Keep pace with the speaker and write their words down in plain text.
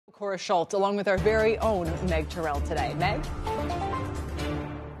Kåre Schultz, along with our very own Meg Terrell today. Meg?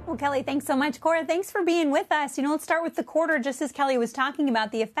 Well, Kelly, thanks so much. Kåre, thanks for being with us. Let's start with the quarter, just as Kelly was talking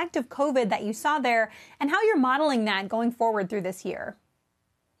about, the effect of COVID that you saw there and how you're modeling that going forward through this year.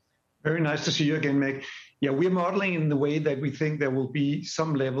 Very nice to see you again, Meg. Yeah, we're modeling in the way that we think there will be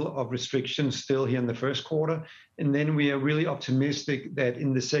some level of restrictions still here in the first quarter. And then we are really optimistic that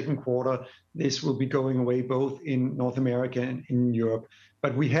in the second quarter, this will be going away both in North America and in Europe.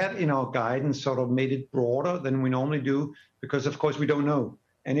 But we have in our guidance sort of made it broader than we normally do because, of course, we don't know.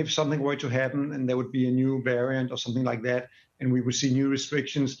 And if something were to happen and there would be a new variant or something like that, and we would see new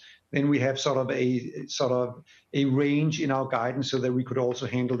restrictions, then we have sort of a range in our guidance so that we could also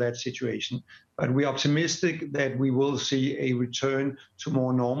handle that situation. But we're optimistic that we will see a return to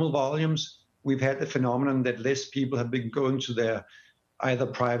more normal volumes. We've had the phenomenon that less people have been going to their either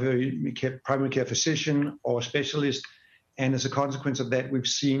primary care physician or specialist. And as a consequence of that, we've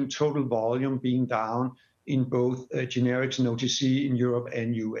seen total volume being down in both generics and OTC in Europe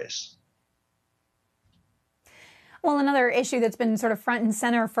and US. Well, another issue that's been sort of front and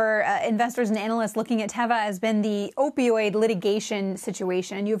center for investors and analysts looking at Teva has been the opioid litigation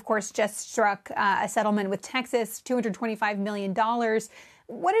situation. You, of course, just struck a settlement with Texas, $225 million.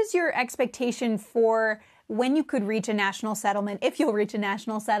 What is your expectation for when you could reach a national settlement, if you'll reach a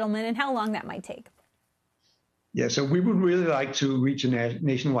national settlement, and how long that might take? Yeah, so we would really like to reach a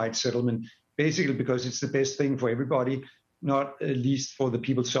nationwide settlement, basically because it's the best thing for everybody, not at least for the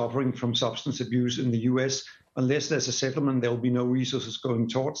people suffering from substance abuse in the US. Unless there's a settlement, there will be no resources going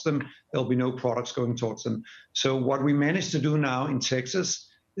towards them. There'll be no products going towards them. So what we managed to do now in Texas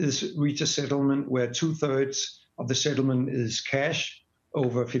is reach a settlement where 2/3 of the settlement is cash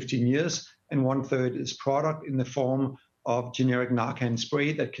over 15 years, and 1/3 is product in the form of generic Narcan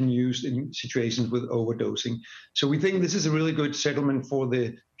spray that can be used in situations with overdosing. So we think this is a really good settlement for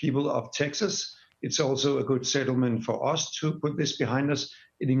the people of Texas. It's also a good settlement for us to put this behind us.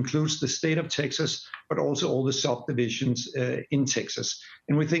 It includes the state of Texas, but also all the subdivisions in Texas.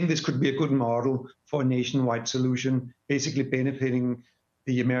 And we think this could be a good model for a nationwide solution, basically benefiting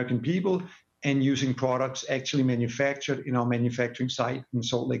the American people and using products actually manufactured in our manufacturing site in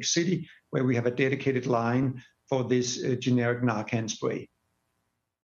Salt Lake City, where we have a dedicated line for this generic Narcan spray.